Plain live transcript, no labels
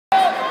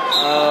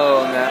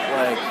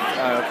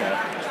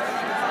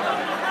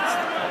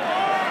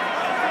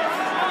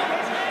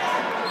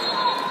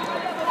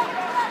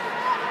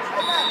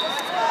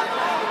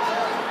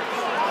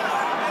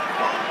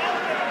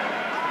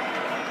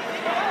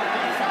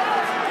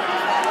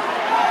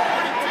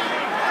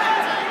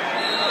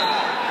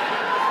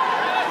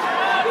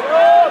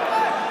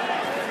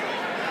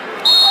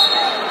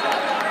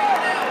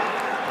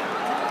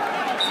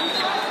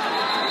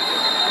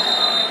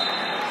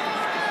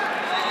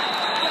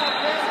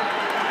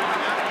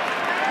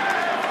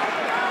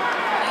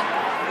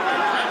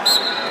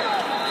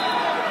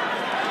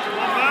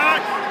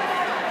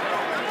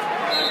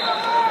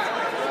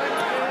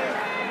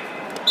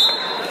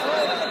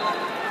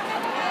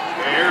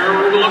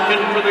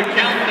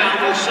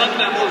Sun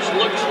Devils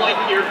looks like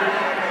your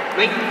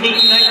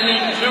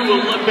 1992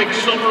 Olympic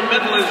silver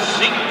medalist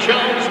Zeke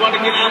Jones want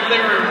to get out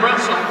there and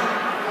wrestle.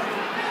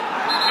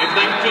 In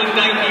 1991,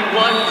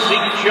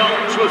 Zeke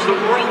Jones was the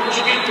world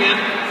champion.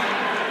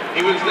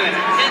 He was the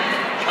head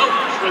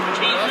coach for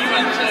Team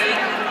USA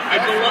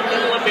at the London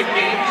Olympic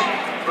Games.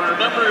 For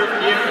a number of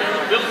years,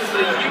 built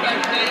the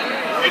USA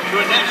into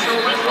a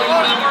national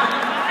wrestling power,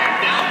 and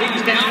now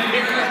he's down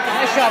here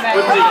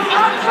with the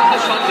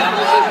Arizona Sun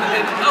Devils as the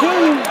head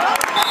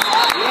coach.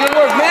 Good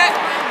work, Matt.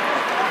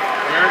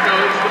 There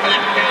goes the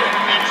back down.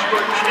 Match for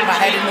Chin. My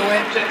head in the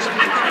way.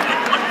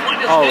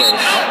 Always.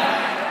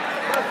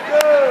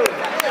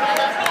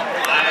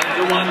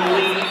 5-1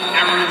 lead,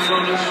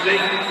 Arizona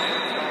State.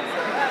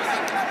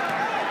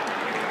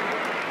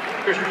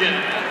 Christian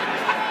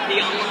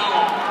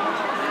Pialao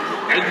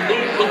and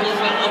Lou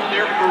Paloma up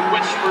there for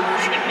West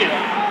Virginia.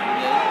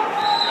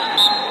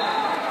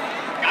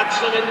 Got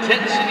some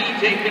intensity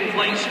taking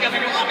place.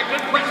 Getting a lot of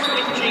good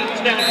wrestling teams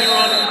down here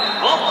on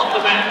all of the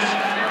mats.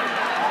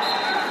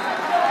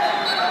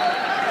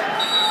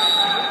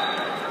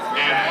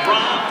 And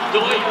Rob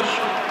Deutsch,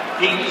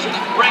 he's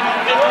ranked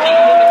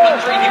 15th in the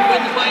country. He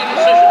wins by a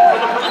decision for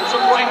the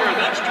Bronson Ringer.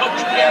 That's Coach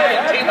Gary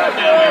Taylor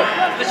down here.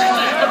 This is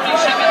his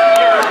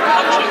 37th year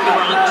coaching the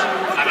Bronx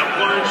out of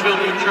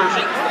Lawrenceville, New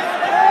Jersey.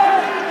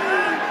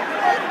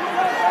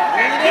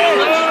 And now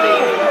let's see.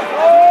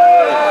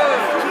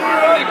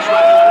 Our next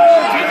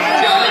wrestlers, it's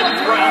Jared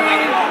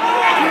Browning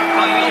and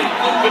Kyle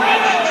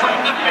Okovich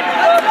trying to figure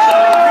things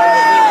out.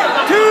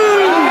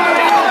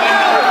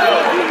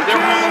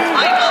 They're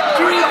right up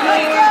 3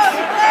 apiece.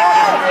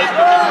 That's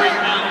the three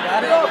now.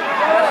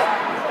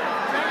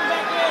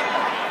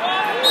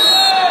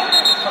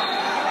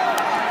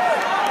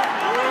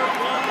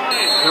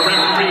 The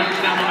referees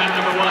now on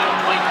number 1,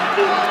 Mike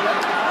Ford.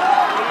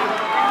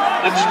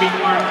 Let's meet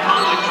our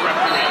college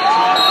referees.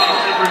 On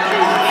number 2,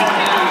 he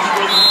hails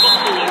from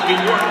Buffalo, New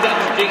York.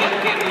 That's Dan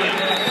Hanley.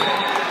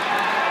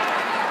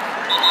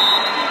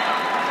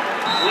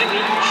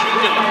 Lenny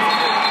Chino,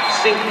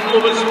 St.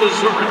 Louis,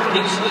 Missouri.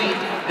 He's the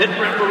head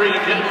referee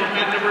down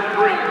at number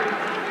 3.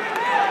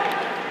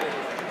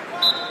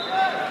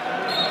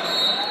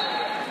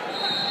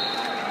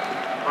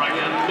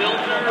 Brian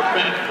Milner,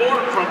 mat 4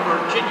 from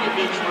Virginia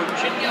Beach,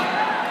 Virginia.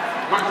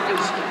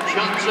 Marcus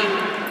Johnson,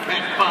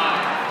 mat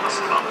 5.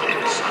 Listen up, Dan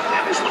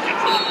Sundin is looking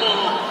for the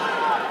ball.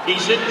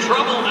 He's in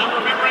trouble now.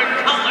 Remember, in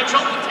college,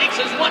 all it takes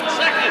is 1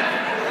 second.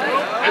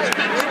 As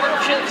Max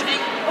Marchinsky,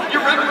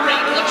 your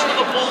referee looks to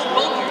the ball.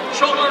 Both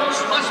shoulders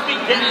must be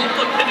down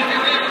the pitted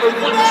area for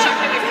 1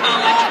 second in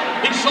college.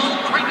 He saw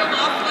him crank him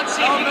up. Let's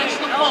see if he gets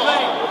the ball.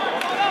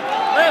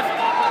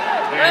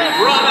 And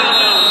run out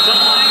of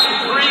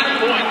time.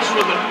 3 points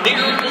for the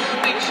near ball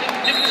makes it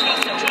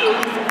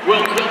 15-2.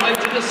 We'll go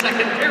into the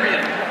second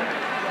period.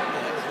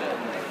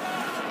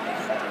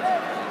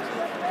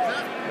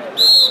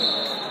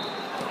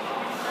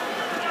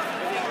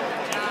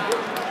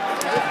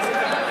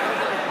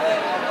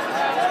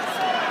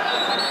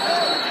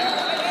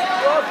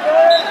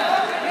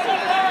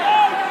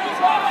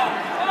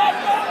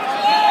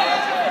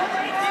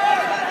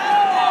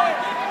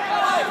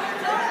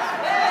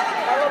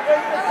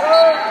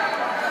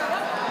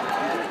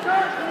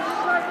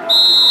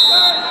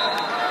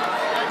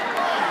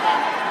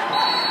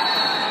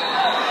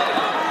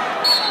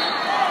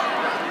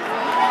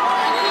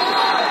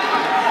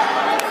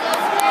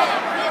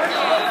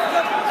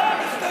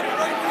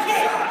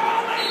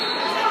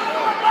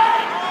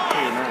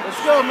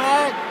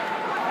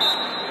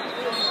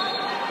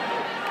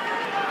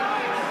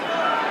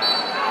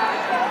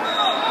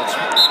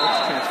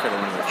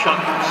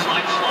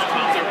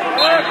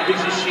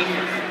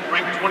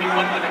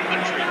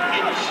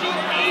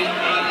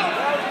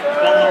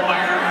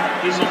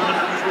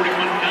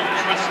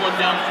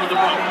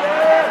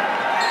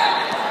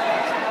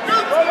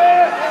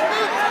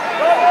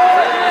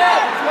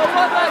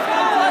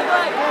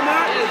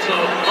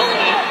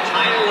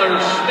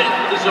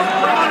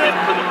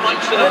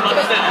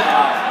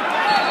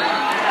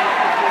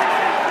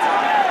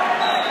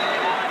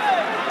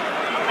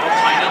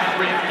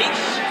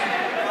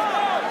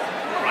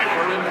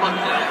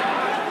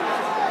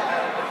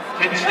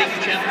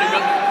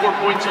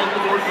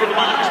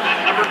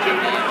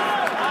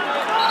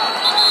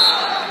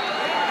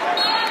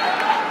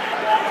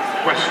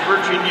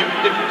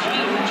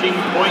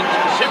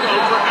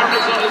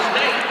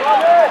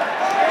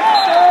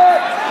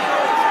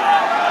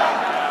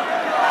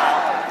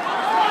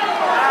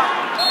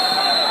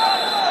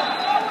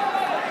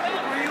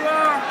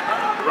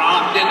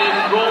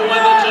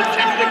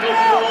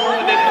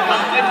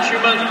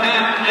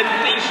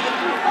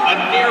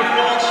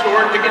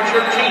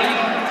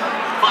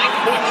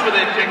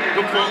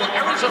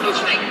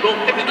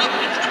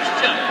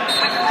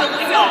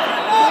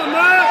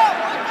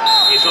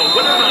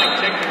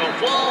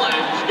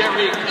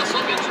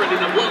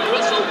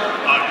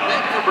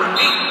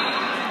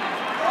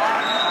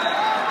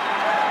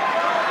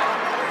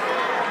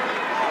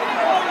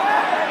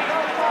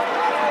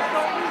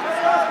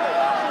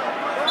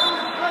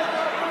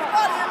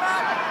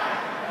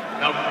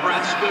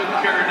 Nebraska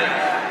Kearney.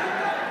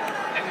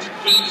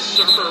 Ex-Keith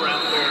server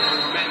out there on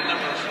mat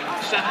number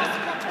 7.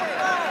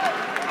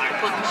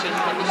 From the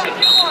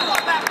city.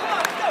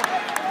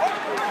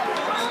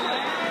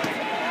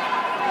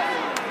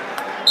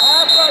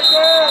 Right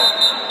there.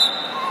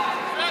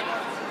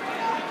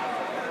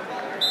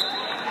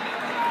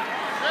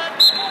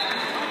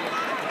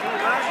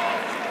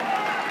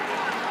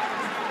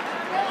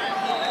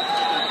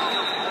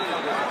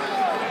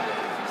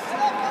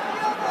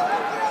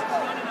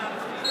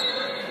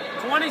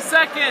 20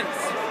 seconds.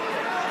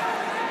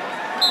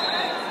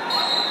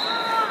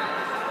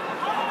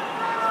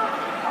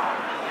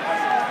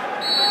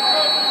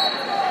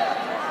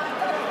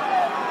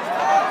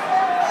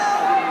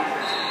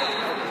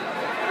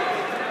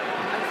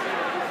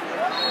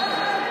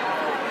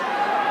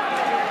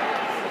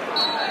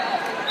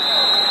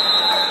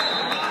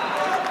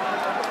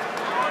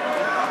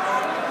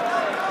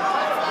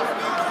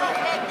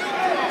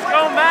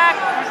 Go, Mack.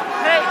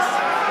 Pace.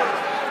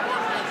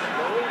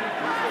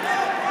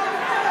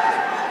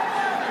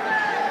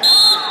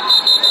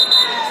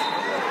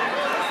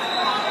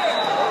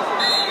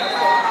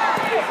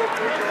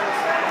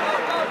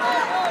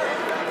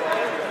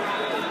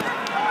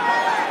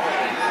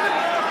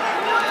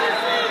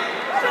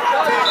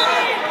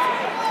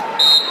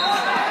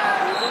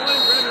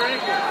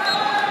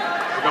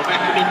 Go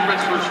back to meet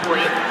wrestlers for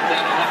you. Then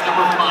at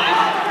number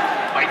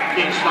 5, Mike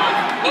Gason,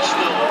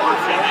 Eastville,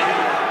 Virginia.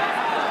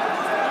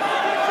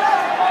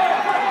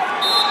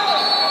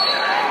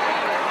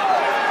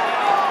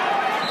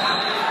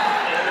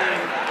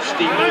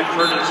 Steve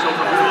Curtis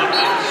over here on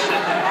that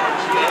second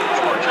Parksville,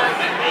 Georgia.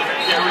 And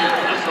Gary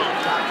Kessel,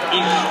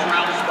 East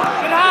Stroudsburg.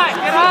 Get high,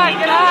 get high,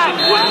 get high.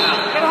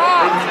 Get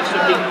high. From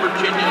Chesapeake,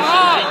 Virginia,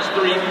 takes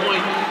 3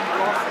 points.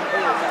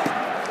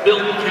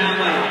 Bill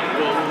Calley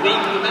will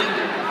lead the match.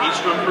 He's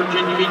from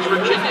Virginia Beach,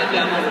 Virginia,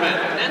 down the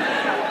mat. And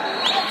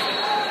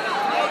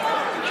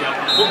Jeff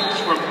Fultz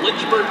from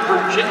Lynchburg,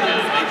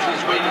 Virginia, makes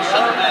his way to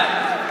center mat.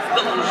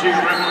 Those who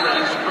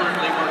referees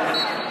currently working.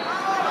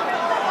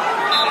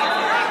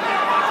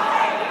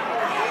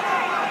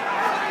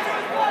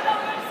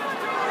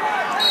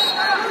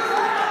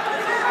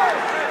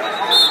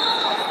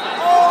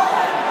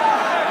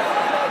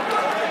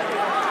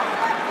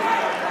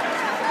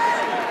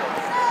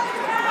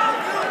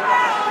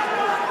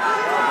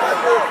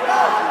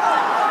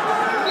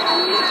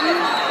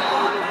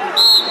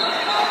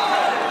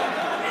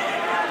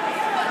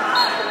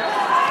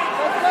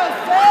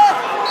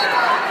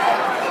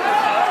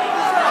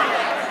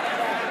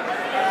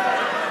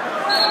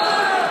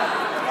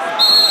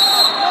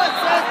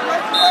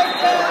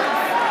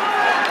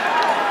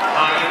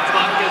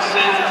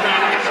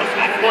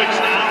 Points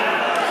now.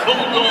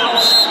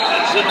 Bulldogs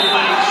squeeze it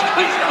away.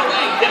 Squeeze it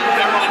away. Down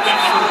there on the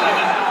number 7.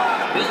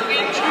 He'll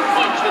get 2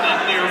 points for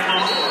that near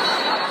ball.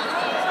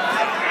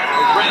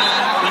 Red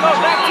comes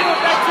back to it,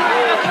 back to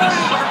it. He's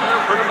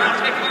server for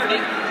Nebraska Kearney.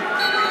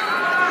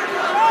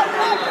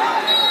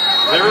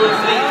 They're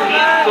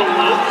the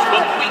ropes,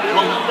 but we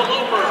call them the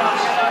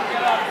loafers.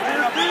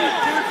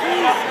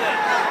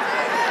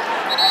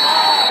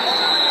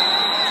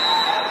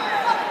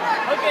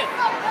 Okay.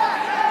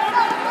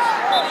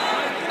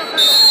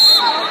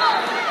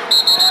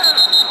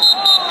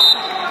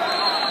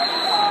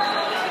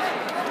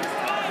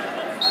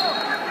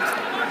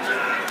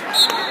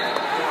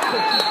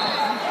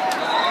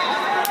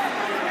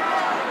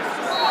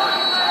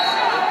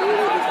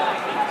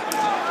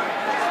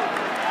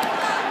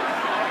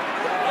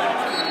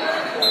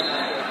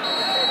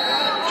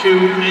 2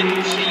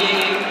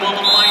 NCAA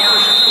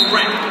qualifiers, 2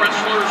 ranked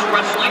wrestlers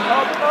wrestling.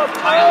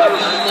 Tyler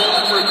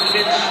Small for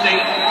Kid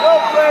State.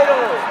 Go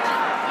Cradle!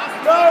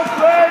 Go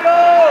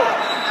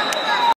Cradle!